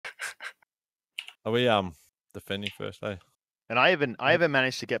Are we defending first, eh? And I even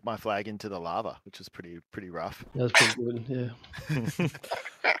managed to get my flag into the lava, which was pretty rough. That was pretty good, yeah.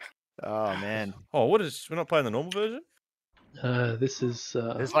 Oh man. Oh, we're not playing the normal version? This is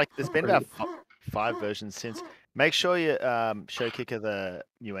There's been about 5 versions since. Make sure you show Kicker the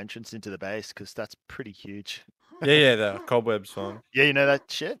new entrance into the base because that's pretty huge. Yeah, the cobweb's fine. Yeah, you know that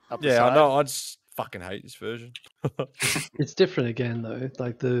shit? Up the Yeah, side? I know. I just fucking hate this version. It's different again though.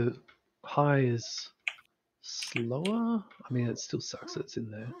 Like the high is slower. I mean, it still sucks that it's in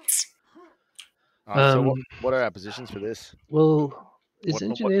there. So what are our positions for this? Well, is What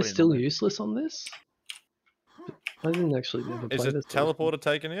engineer in still order? useless on this? I didn't actually ever play Is this. the teleporter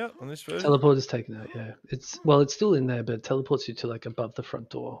taken out on this version? Teleport is taken out, yeah. It's still in there, but it teleports you to like above the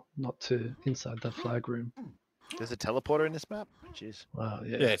front door, not to inside the flag room. There's a teleporter in this map? Jeez. Wow,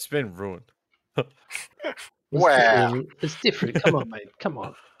 yeah. Yeah, it's been ruined. Wow. It's different. Come on, mate. Come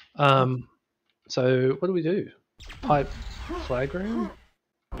on. So what do we do? Pipe flag room?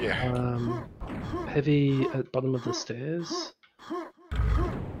 Yeah. Heavy at bottom of the stairs.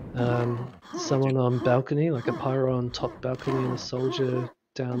 Someone on balcony, like a pyro on top balcony and a soldier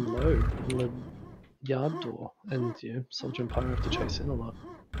down low on the yard door. And soldier and pyro have to chase in a lot.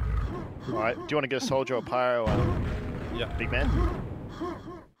 Alright, do you want to get a soldier or pyro? Yeah. Big man?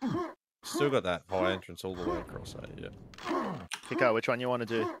 Still got that high entrance all the way across there, yeah. Kicker, which one you want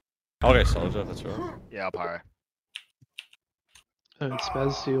to do? I'll go soldier, that's right. Yeah, I'll pyro. And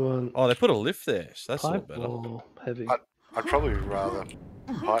Spaz, do you want Oh, they put a lift there, so that's a lot pipe better. or heavy? I'd probably rather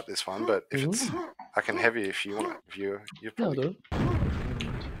pipe this one, but if it's, I can heavy if you want it. If you're Yeah, I'll probably do it.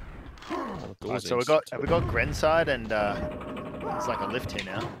 Oh, Alright, so have we got Gren side and it's like a lift here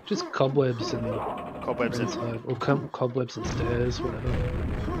now. Just cobwebs and Cobwebs and inside, or cobwebs and stairs, whatever.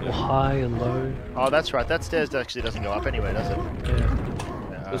 Or high and low. oh, that's right. That stairs actually doesn't go up anyway, does it?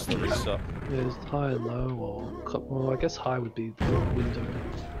 Yeah, Just the wrist up. yeah, it's high and low, or well, I guess high would be the window.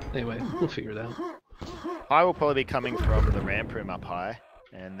 Anyway, we'll figure it out. High will probably be coming from the ramp room up high,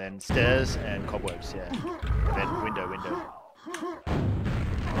 and then stairs and cobwebs. Yeah, and then window.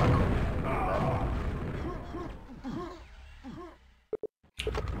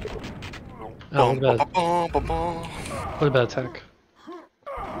 Oh, what about attack?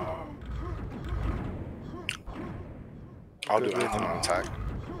 I'll do anything on attack.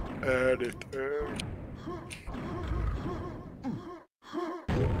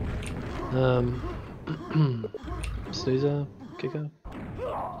 Snoozer, kicker.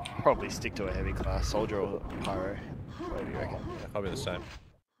 Probably stick to a heavy class soldier or pyro. What do you reckon? I'll be the same.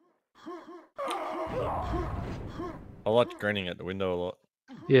 I like grinning at the window a lot.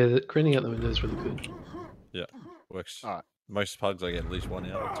 Yeah, the grinning out the window is really good. Yeah, works. Alright. Most pugs I get at least 1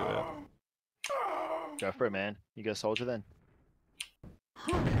 out or 2 out. Go for it, man. You go soldier then.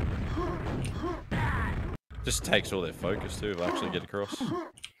 Just takes all their focus too if I actually get across.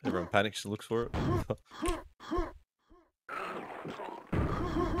 Everyone panics and looks for it.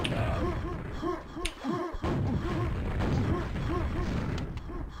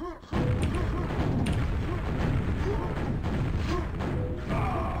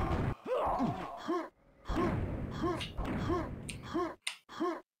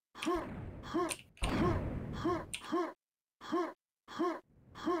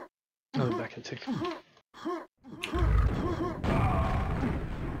 I'll be back in a tick.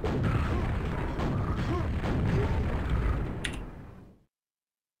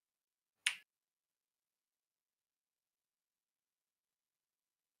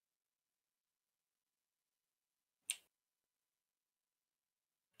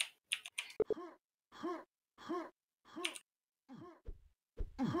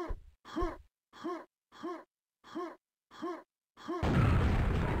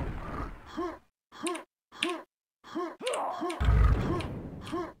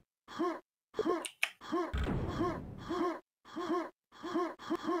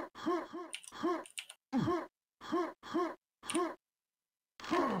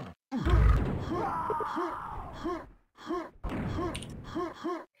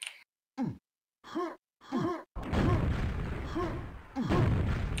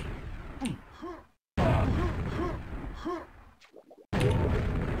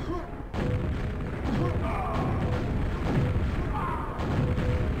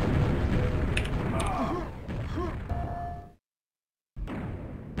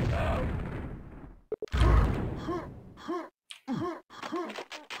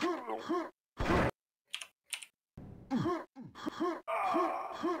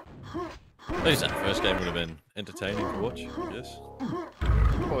 At least that first game would have been entertaining to watch, I guess.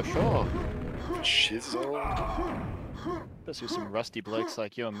 For sure. Shizzle. Especially with some rusty blokes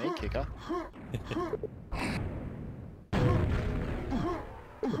like you and me, kicker.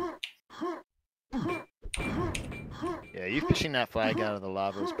 Yeah, you fishing that flag out of the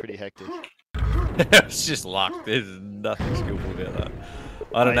lava was pretty hectic. It's just luck. There's nothing skillful about that.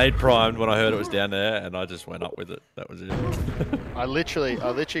 I had a nade primed when I heard it was down there, and I just went up with it. That was it. I literally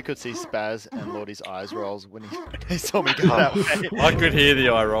could see Spaz and Lordy's eyes rolls when he saw me go that way. I could hear the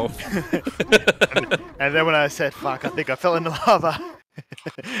eye roll. And then when I said, fuck, I think I fell in the lava.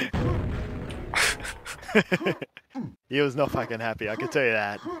 He was not fucking happy, I can tell you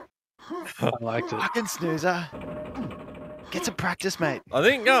that. I liked it. Fucking snoozer. Get some practice, mate. I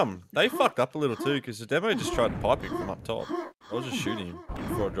think they fucked up a little too because the demo just tried piping from up top. I was just shooting him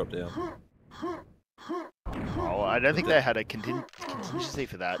before I dropped down. Oh, I don't think they had a contingency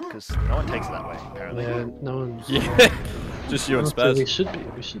for that because no one takes it that way, apparently. Yeah, no one. Yeah, just you and Honestly, Spaz. We should be.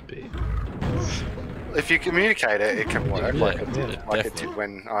 We should be. If you communicate it, it can work Yeah, like it did, yeah, like it did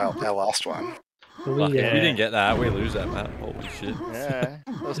when our last one. But Fuck, we, if we didn't get that, we lose that map. Holy shit. Yeah,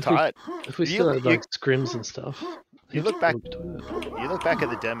 that was If we- tight. if we You- still had you- like scrims and stuff. You look back. to it. You look back at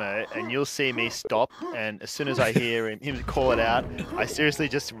the demo and you'll see me stop, and as soon as I hear him call it out, I seriously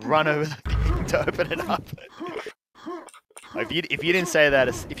just run over the thing to open it up. If you didn't say that,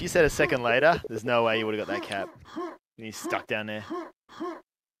 if you said a second later, there's no way you would have got that cap. And he's stuck down there.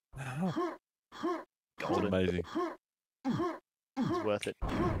 That's Golden. amazing. It's worth it.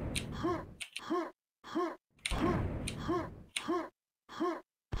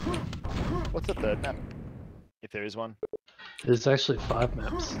 What's the third map? If there is one. There's actually 5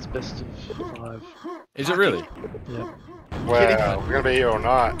 maps. It's best of 5. Is it really? Yeah. Wow, we're gonna be here all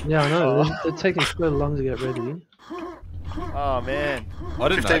night. Yeah, I know. They're taking so long to get ready. Oh man, I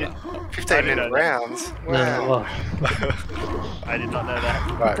didn't know 15, that. 15-minute know that. rounds. No, Wow. well, I did not know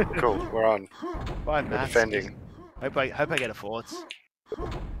that. Right, cool. We're on. 5 We're maps. defending. Hope I get a forts.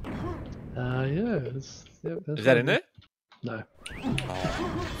 yeah. It's, yeah that's Is that in fine. there? No.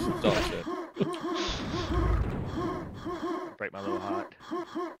 Oh, shit. Break my little heart.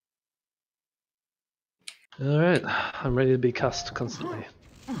 Alright, I'm ready to be cussed constantly.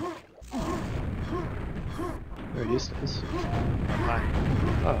 Where are you, Stairs? Hi.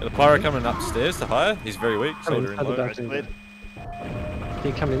 Oh, The pyro coming upstairs to higher. He's very weak. Come in, Soldier in at the low. back. Rest cleared. Can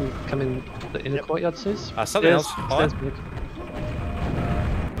you come in the inner Yep. courtyard, Stairs? Something else. Stairs, High. Nick.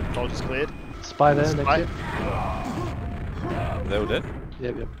 Soldier's cleared. Spy there, Spy. next They all dead.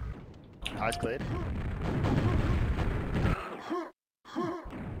 Yep, yep. High's cleared.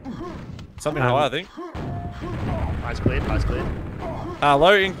 Something Um, high, I think. High's cleared. High's cleared.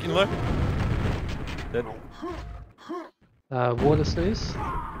 Low, in low. Dead. Water Sneeze.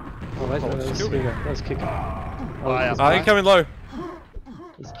 Oh wait, Oh, no, it's that's killed me. Kicker. That's Kicker. Fire, there's I think coming low.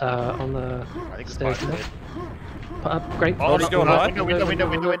 on the I think the stairs spy's now. cleared. Great. Oh, Soldier's going high.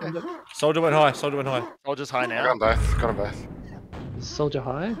 Window. Soldier went high. Soldier went high. Soldier's high Got now. them both. Got them both. Is Soldier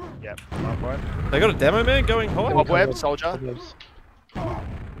high? Yep. Mark for it. They got a demo man going high. Cobweb, Soldier. Cobwebs.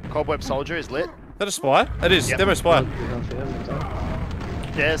 Cobweb Soldier is lit. Is that a spy? It is. Yep. Demo spy.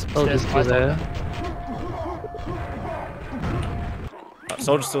 Stairs. Soldier's Stairs. still High's there.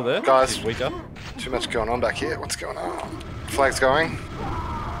 Soldier's still there. Guys. He's weaker. Too much going on back here. What's going on? Flag's going.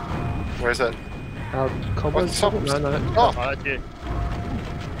 Where is it? Cobwebs? What's up? No, no. Oh, Oh, that's you.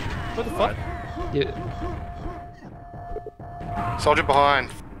 What the fuck? Yeah, soldier behind.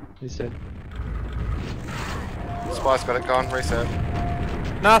 he's dead. Spy's got it gone. Reset.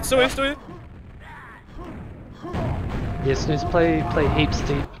 Nah, it's still here. Still here. Yes, yeah, play heaps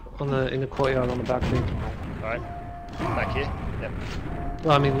deep on the in the courtyard on the balcony. Alright. Back here. Yep.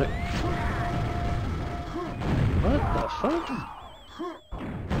 Well, I mean, look. What the fuck?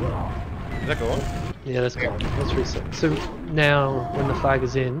 Is that gone? Yeah, that's gone. Let's reset. So now, when the flag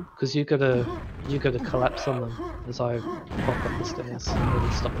is in, because you gotta collapse on them as I pop up the stairs and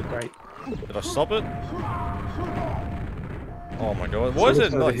then stop the grate. Did I stop it? Oh my god. Why is So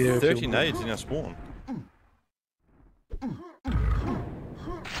it look over like here if you 30 want. nades in our spawn?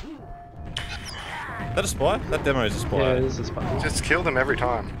 Is that a spy? That demo is a spy. Yeah, this is fine. Just kill them every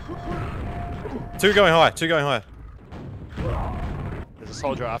time. Two going high. Two going high. There's a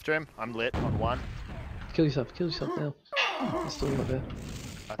soldier after him. I'm lit on one. Kill yourself now. He's still not there.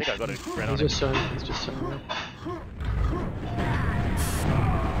 I think I got a gren on He's him. just showing now.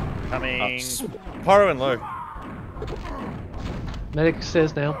 Coming. Pyro and low. Medic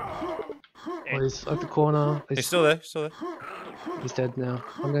stairs now. Oh, he's at the corner. He's still there. Still there. He's dead now.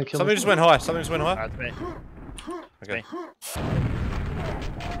 I'm gonna kill Something him. just went high. Something just went high. That's me. Okay.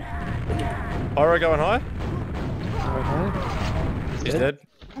 Pyro going high. Alright, He's dead.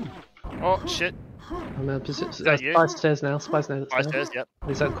 Oh shit. I'm out of position. that you? Spy stairs now. Spy stairs. High stairs, yep.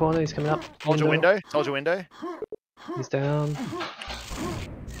 He's that corner. He's coming up. Soldier window. Soldier window. He's down.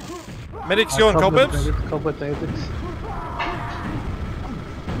 Medics going cobwebs. Cobweb medics.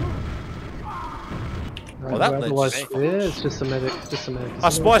 Oh, that otherwise, lets- yeah, it's just a medic. Just a medic.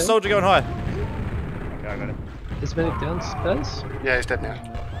 A spy soldier going high. Okay, I got him. Is medic down? Spaz? Yeah, he's dead now.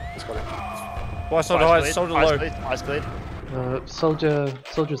 He's got him. Spy soldier high, soldier low. Eyes cleared.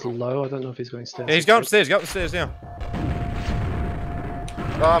 Soldier's low. I don't know if he's going stairs. Yeah, he's going upstairs. Go upstairs now.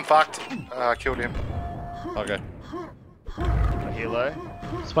 Oh, I'm fucked. I killed him. Okay. Here low.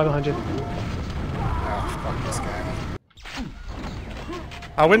 Spy behind you. Oh, fuck this game.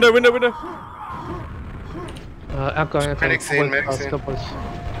 Window. Outgoing. Medics in, medics in. Cobwebs.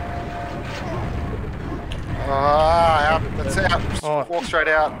 Out. That's out. Just Oh. walk straight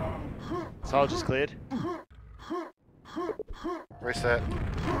out. Soldier's cleared. Reset.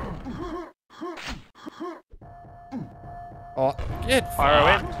 Oh, get Pyro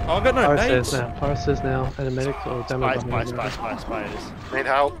in. fucked. Oh, I've got no Pyro nades. stairs now. Pyro stairs now. And a medic or demo behind him. Spy it is. Need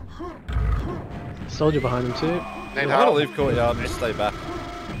help. Soldier behind him too. Need I'm gonna help. leave courtyard and stay back.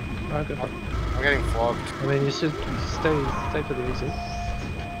 Alright, go. I'm getting flogged. I mean, you should stay for the exit. I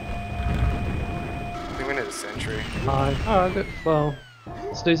think we need a sentry. Alright, good. Well,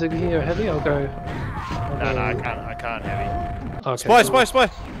 Snoozer, you're heavy. I'll go. No, I can't heavy. Okay. Spy.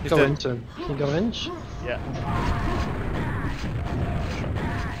 He's Go dead. into him. Can you go inch? Yeah.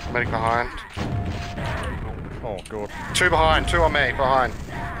 Medic behind. Oh god. Two behind. Two on me. Behind.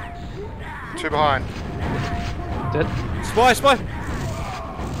 Two behind. Dead. Spy.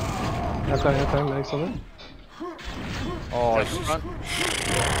 Okay, makes on it. Oh, Is it's that just...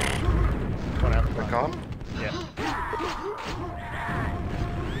 front? One out the They're front. gone. Yeah.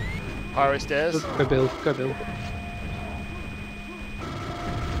 Pyro stairs. Go Bill.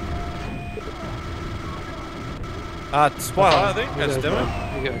 Spy high, I think. That's You go,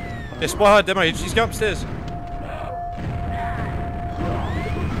 demo. You go. Yeah, spy high demo. He's going upstairs.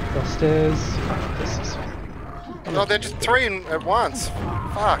 Upstairs. This is... No, they're just three at once.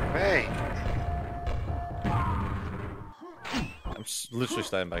 Fuck me. I'm literally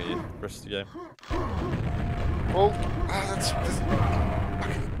staying back here. Rest of the game. Well, that's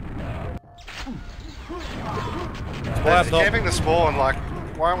Spy up they're top. camping the spawn. Like,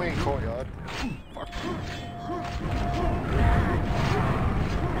 why aren't we in courtyard? Fuck.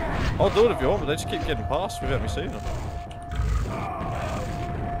 I'll do it if you want, but they just keep getting past without me seeing them.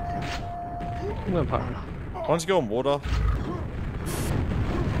 I'm going Pyro. One's going water.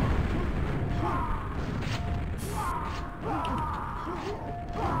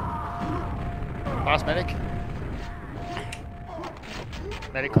 Pass medic.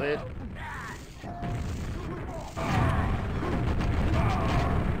 Medic cleared.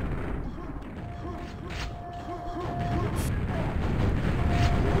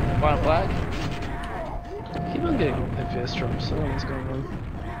 One flag. Keep on getting FPS drops. I don't know what's going on.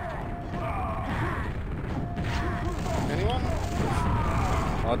 Anyone?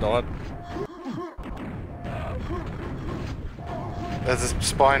 I died. There's a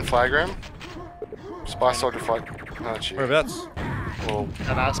spy in flag room. Spy soldier flag. Oh, gee. Whereabouts? Well,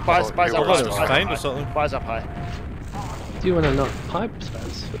 No, spies you up I high. thought it was Spies faint up or something. high. Spies up high. Do you want to not pipe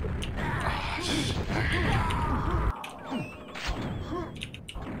Spaz?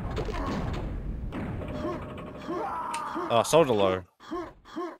 Soldier low.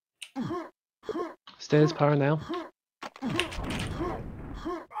 Stairs, Pyro now.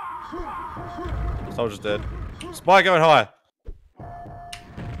 Soldier's dead. Spy going high.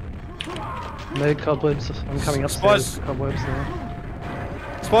 Medic cobwebs. I'm coming Spies. upstairs. Cobwebs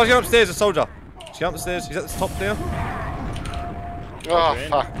now. Spy's going upstairs, a soldier. He's going upstairs. He's at the top now. oh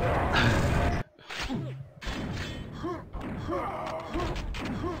fuck.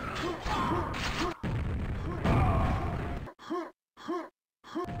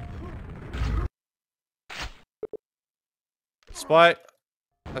 Spy.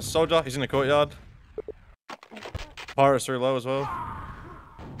 A soldier. He's in the courtyard. Pirate's through low as well.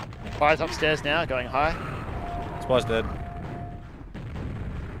 Spies upstairs now, going high. Spy's dead.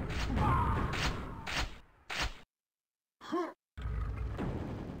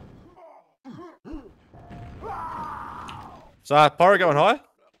 So, Pyro going high.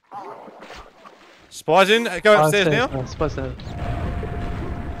 Spy's in. Go upstairs now. Spy's down.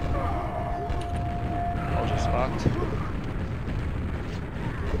 I'll just sparked.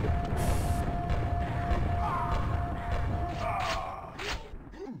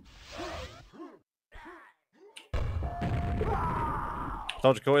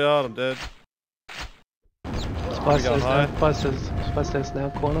 Soldier courtyard. I'm dead. Spy going stairs high. now. Spy stairs now.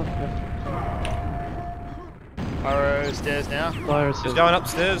 Corner. Left. Pyro stairs now. Virus He's is going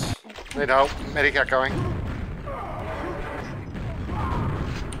upstairs. Need help. Medic outgoing.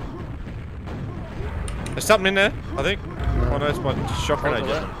 There's something in there, I think. Oh no, it's my shock grenade.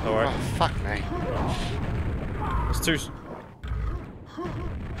 Alright. Don't worry. Oh, fuck me. There's two.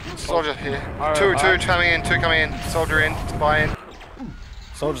 Soldier here. Alright, Two alright. coming in, two coming in. Soldier in, spy in.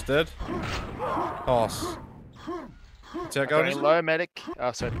 Soldier's dead. Oh. It's out going. Going low medic.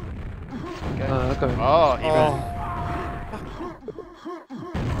 Oh, sorry. Okay. okay. Oh, even. Oh.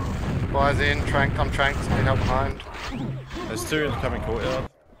 Spy's in, tranked, I'm tranked. Need help behind. There's two in the coming courtyard.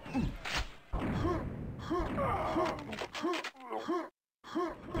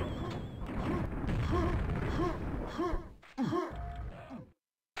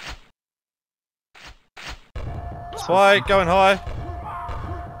 Spy going high.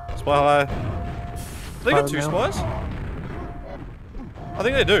 Spy high. They got two spies? I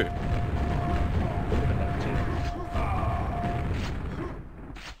think they do.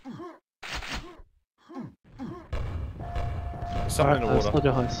 Something in the water.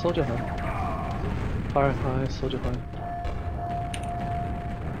 Soldier high, soldier high. Fire high, soldier high.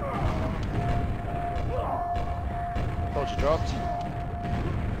 Soldier dropped.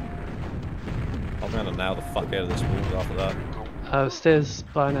 I'm gonna nail the fuck out of this wall after that. Stairs,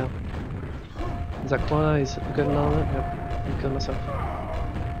 fire now. Is that corner? He's good on it? Yep. I'm killing myself.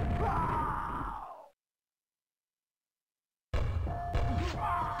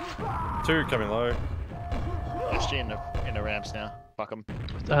 Two coming low. SG in the ramps now. Fuck him.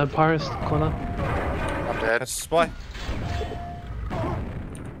 Pyrus, corner. I'm dead. That's a spy.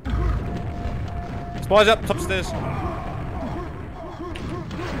 Spy's up, top stairs.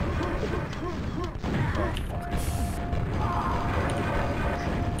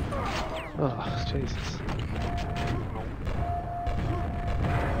 Oh, Jesus.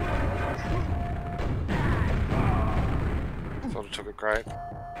 Soldier took it great.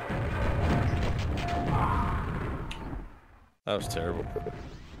 That was terrible.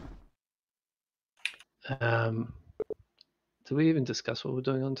 Did we even discuss what we're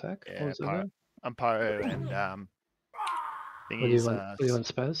doing on TAC? Yeah, What was it Pyro. about? I'm Pyro and What do thingy you is, want? What do you want,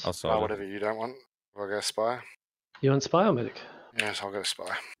 Spaz? I'll Spy solve it. whatever you don't want. I'll go spy. You want Spy or Medic? Yes, I'll go spy.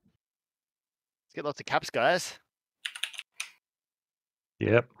 Let's get lots of caps, guys.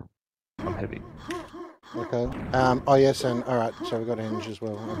 Yep. I'm heavy. Okay. Oh yes, and all right. So we got a hinge as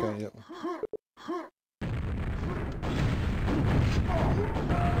well. Okay. Yep.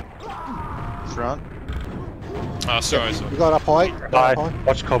 Front. Oh, sorry. You got up high. Got Spy. up high.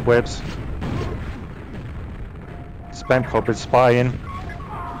 Watch cobwebs. Spam cobwebs. Spy in.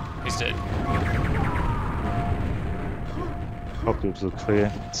 He's dead. Cobwebs look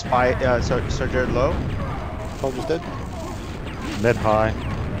clear. Spy. Soldier low. Soldier's dead. Med high.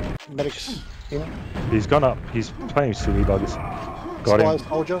 Medic's in. He's gone up. He's playing silly buggers. Got Spy him.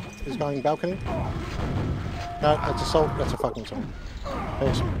 soldier is going balcony. No, that's a That's a fucking soldier.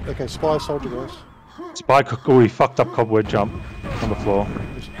 Yes. Okay, spy soldier guys. Spy. Oh, he fucked up cobweb jump on the floor.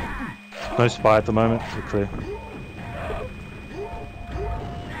 No spy at the moment. We're clear.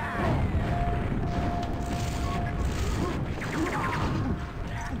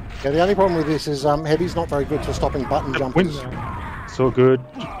 Yeah, the only problem with this is Heavy's not very good for stopping button jumpers. It's all good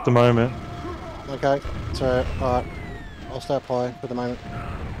at the moment. Okay, so alright, I'll stay up high for the moment.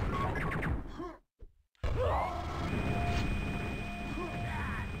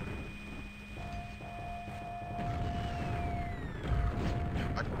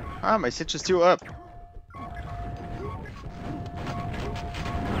 Ah, my Sitch is still up.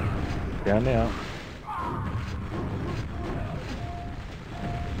 Down now.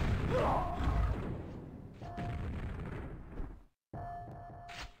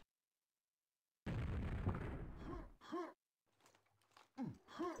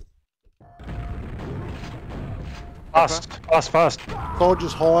 Fast.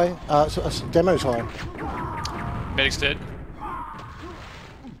 Soldier's high, demo's high. Medic's dead.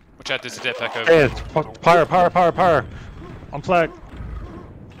 Watch out, there's a death pack over. Hey, pyro. On flag.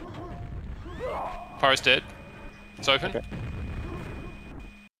 Pyro's dead. It's open. Okay.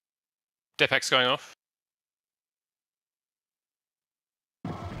 Death pack's going off.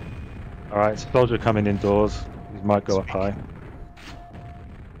 Alright, soldier coming indoors. He might go up high.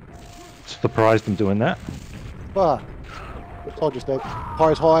 Surprised him doing that. Ah, soldier's dead.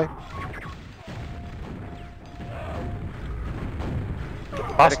 Pyro's high.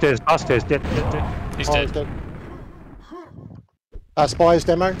 Fast stairs, dead. He's Pyro's dead. dead. Spy's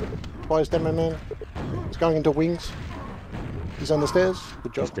demo. Spy's demo man. He's going into wings. He's on the stairs.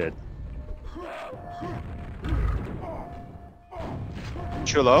 Good He's job. dead.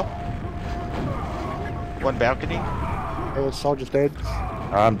 Two low. One balcony. Soldier's dead.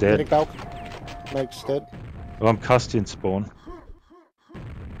 I'm dead. Medic Balk. Medic's dead. Well, I'm cussed in spawn.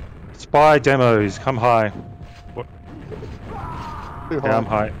 Spy demos, come high. Too high. Yeah, I'm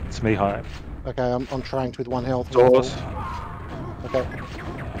high. It's me high. Okay, I'm tranked with 1 health. Doors. Okay.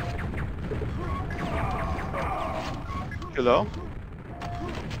 Too low.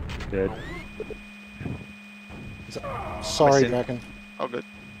 Dead. Sorry, Listen. Draken. Oh, good.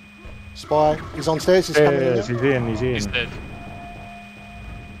 Spy. He's on stairs. He's coming in. Yes, Now. he's in, he's in. He's dead.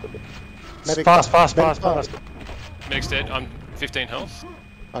 Medic. Fast, Medic fast. Medic's dead. I'm 15 health.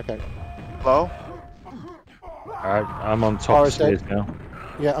 Okay. Low. Alright, I'm on top of Forest stairs now.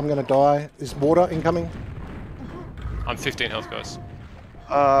 Yeah, I'm gonna die. Is water incoming? I'm 15 health, guys.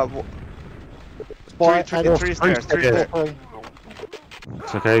 Spy. Three and- stairs. Three Yeah. stairs.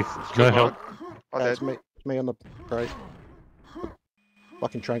 It's okay, no help. Oh, Yeah, dead. it's me on the great.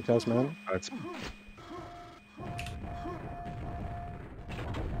 Fucking tranked us, man. It's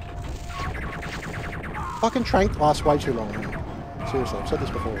Fucking trank lasts way too long, man. Seriously, I've said this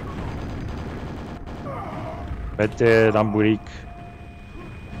before. Med dead, I'm weak.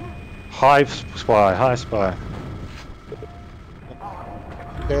 High spy.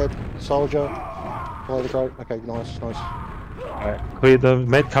 Dead. Soldier. Below the great. Okay, nice. Alright, clear the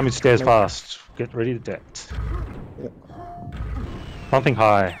med coming stairs fast. Get ready to debt. Yep. Something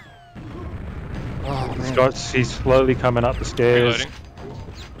high. Oh, man. He's slowly coming up the stairs. Reloading.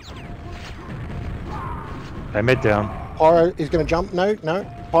 Okay, med down. Pyro is gonna jump. No.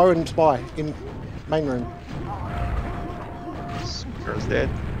 Pyro and Spy in main room. Girl's dead.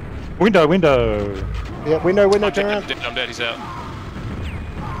 Window! Yeah, window, I'm turn dead. around. I'm dead. He's out.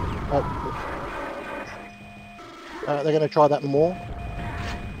 They're gonna try that more.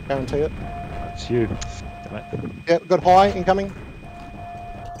 Guarantee it. It's you. Damn it. Yeah, got high incoming.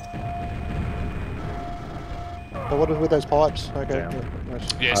 So what is with those pipes? Okay. Damn. Yeah, nice.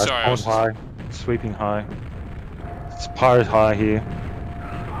 Yeah, sorry. I was High. Sweeping high. It's Pyro's high here.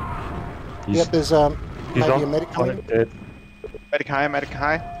 Yep, there's maybe a medic on coming. it, dead. Medic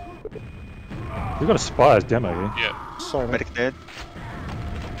high. We've got a spy as demo here. Yeah. Sorry, mate. Medic dead.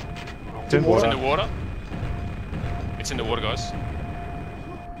 It's in It's water. in the water. It's in the water, guys.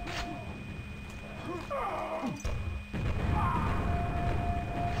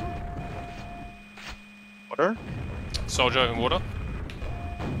 Water. Soldier in water.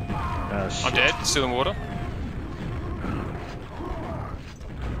 Oh, shit. I'm dead. Still in water.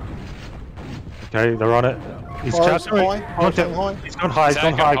 Okay, they're on it. He's Pyro's charging. high. Pyro's going high. He's gone high.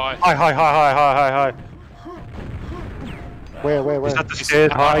 Zach, go high. High. Where? He's at the He's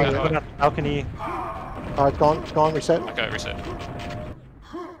stairs. High. high, He's high. gone up the balcony. Oh, it's gone, reset. Okay, reset.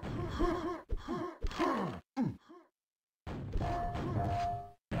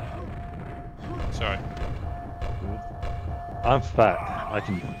 Sorry. I'm fat. I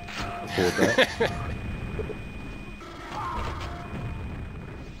can afford that.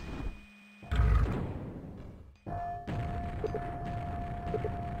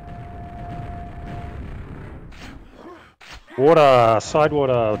 Water, side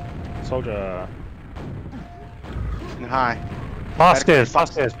water, soldier. And high. Fast Medic-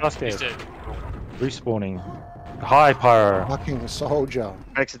 stairs. He's dead. Respawning. High pyro. Fucking soldier.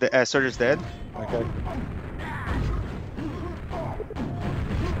 Medic's dead. Soldier's dead. Okay.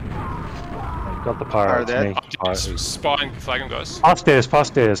 Got the pyro. Pyro It's dead. me. I'm Pyro. just spying, flagging, guys. Fast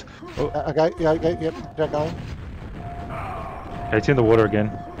stairs. Oh, Okay, yep, get going. okay, it's in the water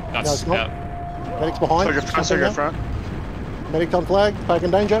again. That's it's not. out. Medic's behind. Soldier front. Soldier Jumping front. now. Medic's on flag, flag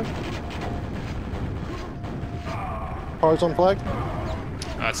in danger. Pyro's on flag,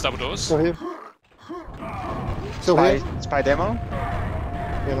 It's double doors. still here. Still here. Spy demo.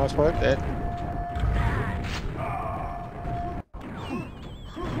 Yeah, nice work. Dead.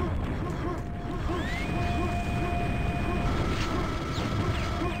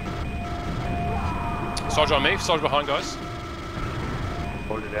 Soldier on me. Soldier behind, guys.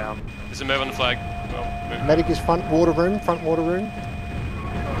 Hold it down. There's a move on the flag. Well, move. Medic is front water room.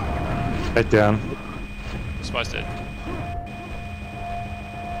 Head down. Spy's dead.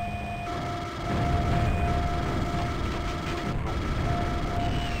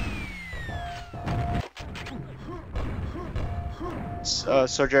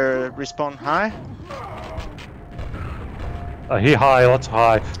 Soldier respawn high. He high, lots of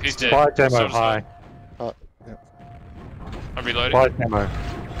high. He's dead. Spy demo Soldier's high. Yeah. I'm reloading. Spy demo.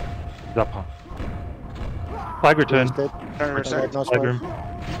 He's up high. Flag return. He's dead. Turn Okay, return. nice Flag work. room.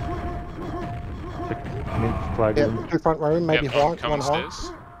 Flag Yeah, room. two front room, maybe Yep, high, I'm coming one high.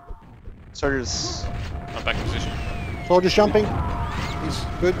 stairs. Soldier's. I'm back in position. Soldier's jumping. He's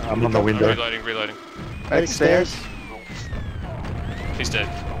good. I'm on the I'm window. reloading. Medic stairs. He's dead.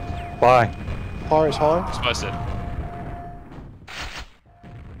 Bye. Pyro's high. Spy's dead.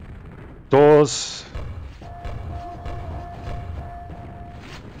 Doors.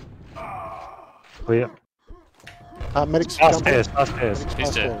 Clear. Medics Last jumping. stairs, last stairs. Medics He's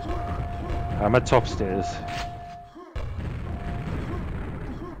last dead. stairs. I'm at top stairs.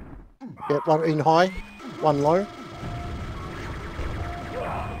 Yeah, one in high, one low.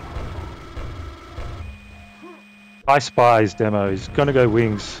 I spies demo. He's gonna go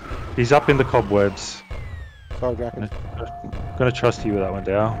wings. He's up in the cobwebs. Sorry, Draken. Gonna trust you with that one,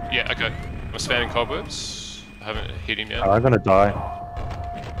 Dow. Yeah, okay. I'm spamming cobwebs. I haven't hit him yet. I'm gonna die.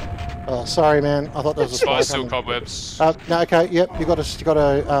 Oh, sorry, man. I thought there was a spy Spy's still coming. cobwebs. No, okay. Yep, you got a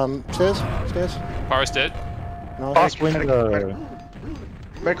stairs. Stairs. Pyro's dead. Nice. Fast window.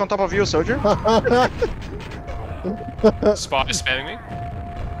 Back on top of you, soldier. Spy is spamming me.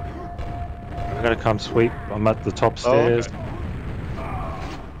 I'm gonna come sweep. I'm at the top Oh, okay. stairs.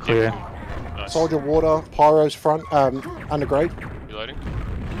 Clear. Nice. Soldier water. Pyro's front. Undergrade. Reloading.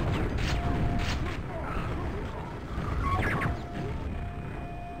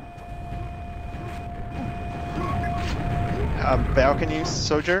 Balcony,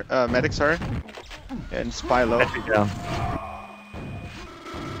 soldier. Medic, sorry. And spy low. Back down.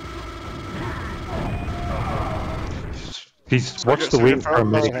 He's watched the Soldier wings for a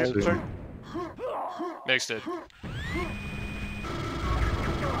front, medic. soldier. soon. Medic's dead.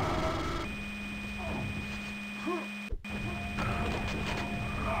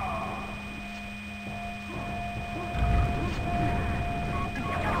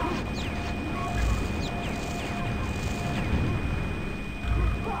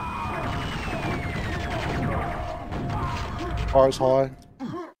 Pyro's high.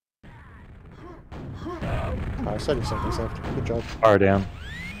 30 seconds left. Good job. Fire down.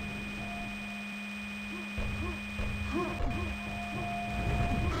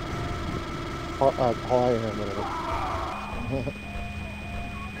 High and whatever.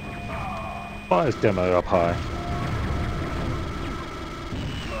 Fire's demo up high.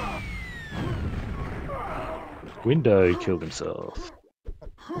 Window killed himself.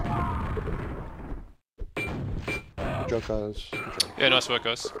 Good job, guys. Good job. Yeah, nice work,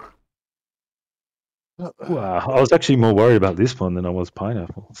 guys. Wow, I was actually more worried about this one than I was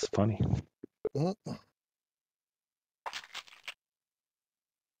pineapple. It's funny.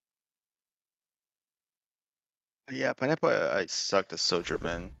 Yeah, pineapple. I sucked as soldier,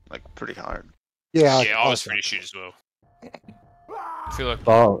 man. Like pretty hard. Yeah, Yeah, I was pretty shit as well. I feel like.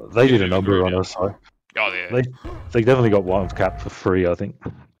 Oh, they did a Yeah, number on yeah. us. So Oh, yeah. they definitely got one cap for free, I think.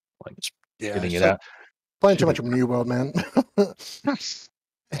 Like yeah. getting it so- out. Playing too much of New World, man. What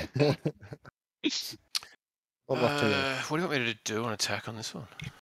luck to you. What do you want me to do on attack on this one?